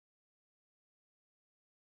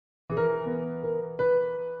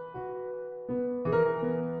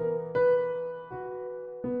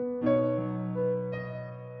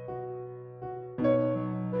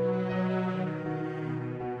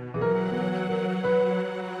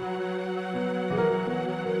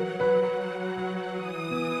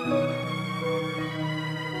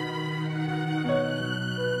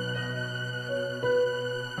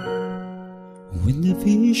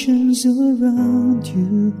visions around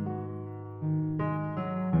you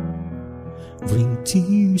bring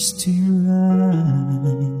tears to your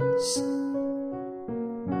eyes,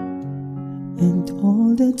 and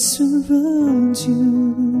all that surrounds you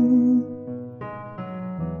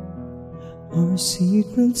are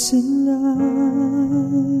secrets and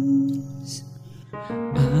lies.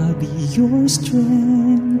 I'll be your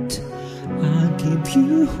strength, I'll give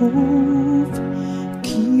you hope,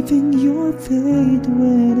 keeping your faith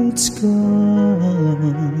when it's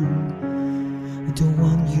gone. The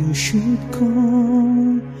one you should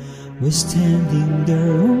call was standing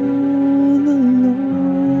there all alone.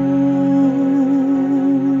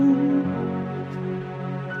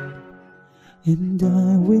 And I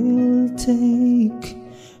will take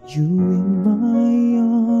you in my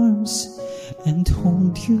arms and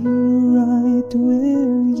hold you right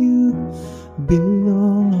where you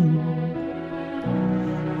belong,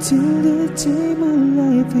 till the day my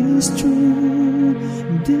life is through.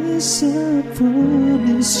 This I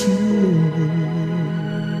promise you.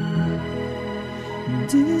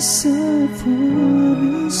 This I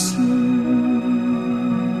promise you.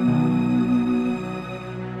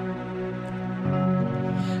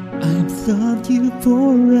 I've loved you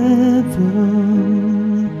forever,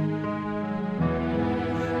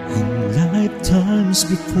 in lifetimes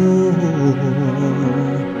before,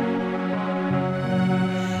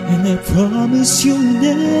 and I promise you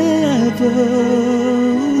never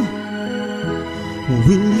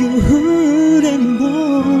will you hurt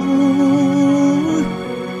anymore.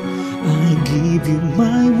 I give you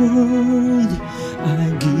my word, I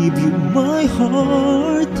give you my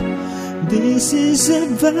heart. This is a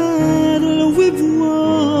battle we've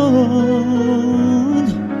won,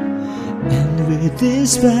 and with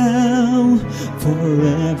this vow,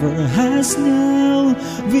 forever has now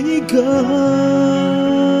begun.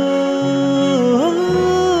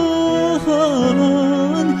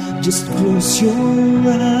 Just close your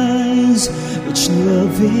eyes each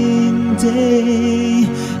loving day,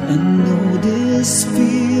 and know this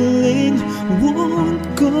feeling won't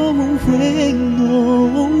go away, no,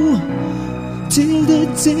 till the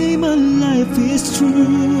day my life is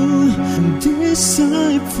through. This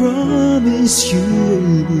I promise you.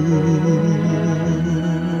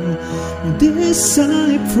 This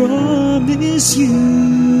I promise you.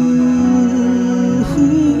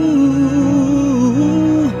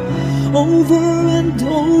 Over and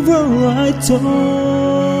over I thought,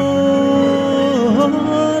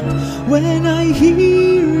 when I hear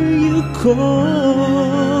you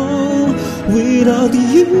call, without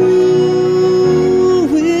you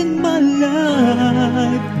in my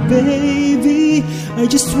life, baby, I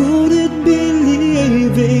just wouldn't be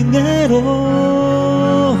living at all.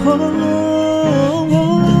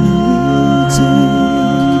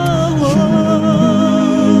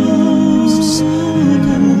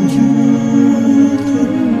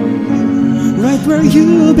 Right where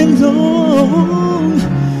you belong,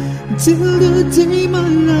 till the day my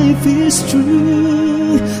life is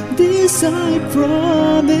through. This I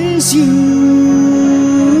promise you.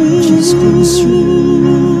 Just close your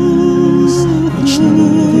eyes each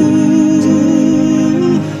night,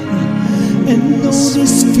 and know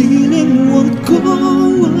this feeling won't go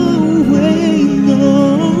away, no.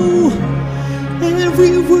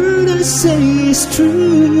 Every word I say is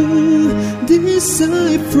true. This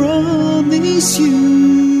I promise you.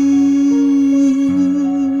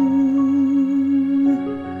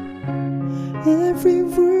 Every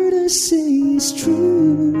word I say is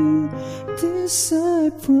true. This I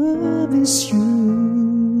promise you.